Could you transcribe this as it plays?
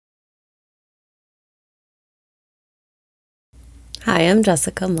Hi, I'm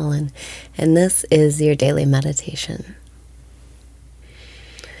Jessica Mullen, and this is your daily meditation.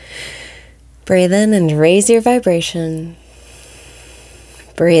 Breathe in and raise your vibration.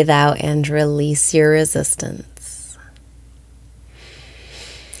 Breathe out and release your resistance.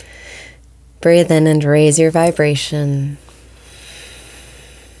 Breathe in and raise your vibration.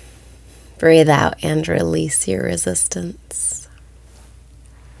 Breathe out and release your resistance.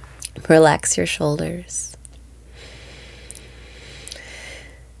 Relax your shoulders.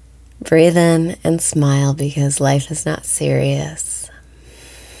 Breathe in and smile because life is not serious.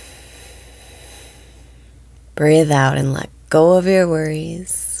 Breathe out and let go of your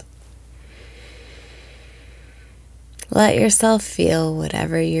worries. Let yourself feel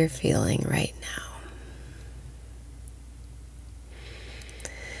whatever you're feeling right now.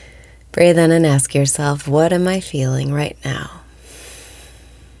 Breathe in and ask yourself, what am I feeling right now?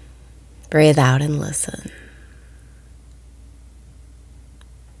 Breathe out and listen.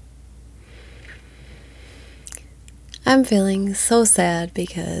 I'm feeling so sad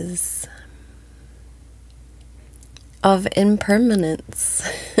because of impermanence.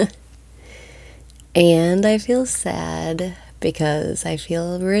 And I feel sad because I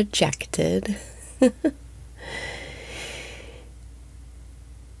feel rejected.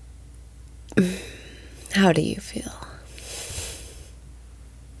 How do you feel?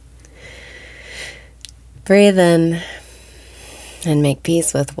 Breathe in and make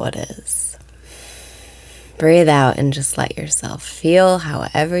peace with what is. Breathe out and just let yourself feel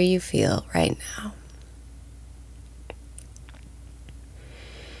however you feel right now.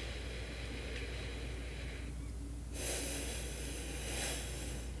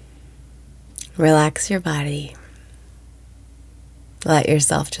 Relax your body. Let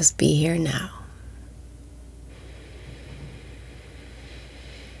yourself just be here now.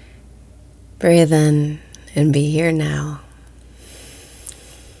 Breathe in and be here now.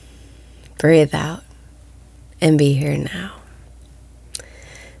 Breathe out and be here now.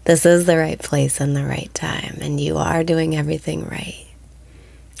 This is the right place and the right time, and you are doing everything right.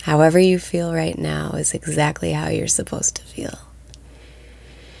 However you feel right now is exactly how you're supposed to feel.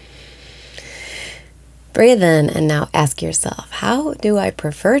 Breathe in and now ask yourself, how do I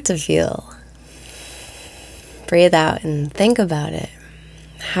prefer to feel? Breathe out and think about it.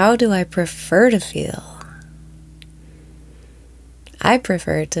 How do I prefer to feel? I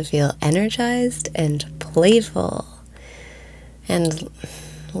prefer to feel energized and playful and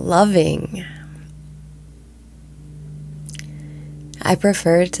loving. I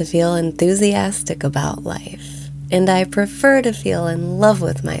prefer to feel enthusiastic about life, and I prefer to feel in love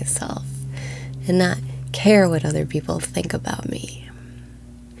with myself and not care what other people think about me.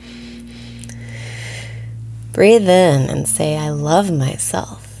 Breathe in and say, I love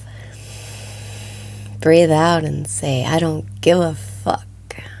myself. Breathe out and say, I don't give a fuck.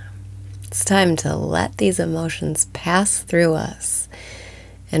 It's time to let these emotions pass through us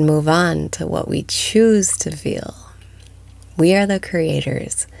and move on to what we choose to feel. We are the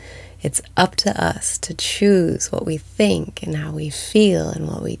creators. It's up to us to choose what we think and how we feel and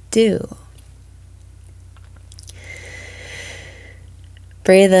what we do.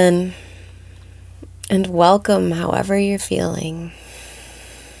 Breathe in and welcome however you're feeling.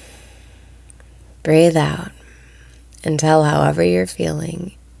 Breathe out and tell however you're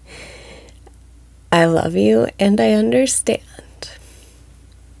feeling, I love you and I understand.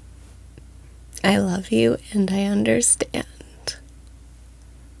 I love you and I understand.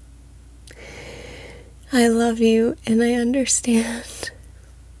 I love you and I understand.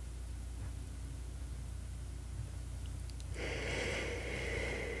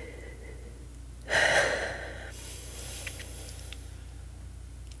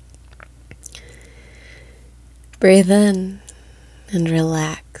 Breathe in and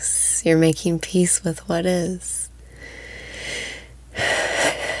relax. You're making peace with what is.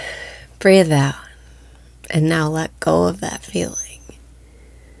 Breathe out and now let go of that feeling.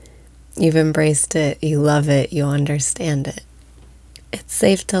 You've embraced it, you love it, you understand it. It's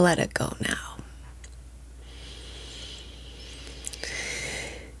safe to let it go now.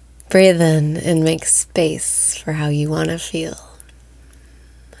 Breathe in and make space for how you want to feel.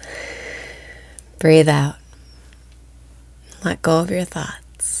 Breathe out. Let go of your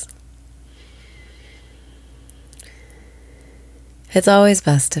thoughts. It's always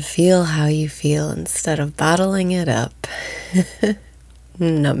best to feel how you feel instead of bottling it up,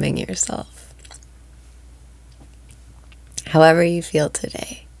 numbing yourself. However you feel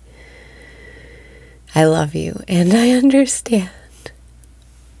today, I love you and I understand.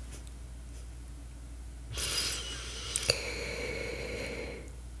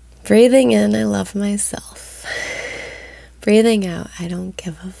 Breathing in, I love myself. Breathing out, I don't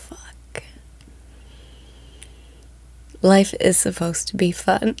give a fuck. Life is supposed to be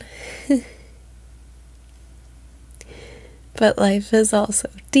fun. But life is also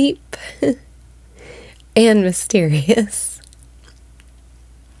deep and mysterious.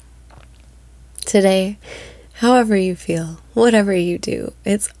 Today, however you feel, whatever you do,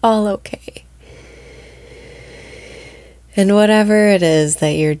 it's all okay. And whatever it is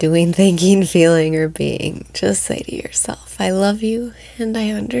that you're doing, thinking, feeling, or being, just say to yourself, I love you and I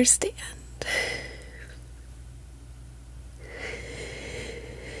understand.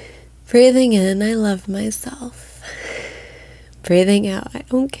 Breathing in, I love myself. Breathing out, I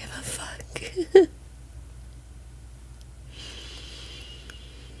don't give a fuck.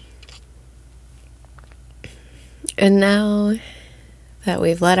 And now that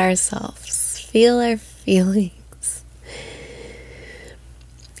we've let ourselves feel our feelings,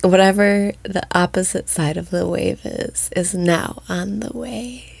 whatever the opposite side of the wave is now on the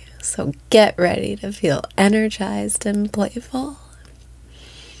way. So get ready to feel energized and playful.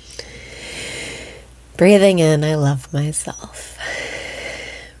 Breathing in, I love myself.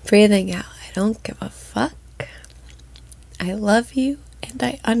 Breathing out, I don't give a fuck. I love you and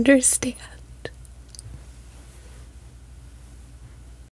I understand.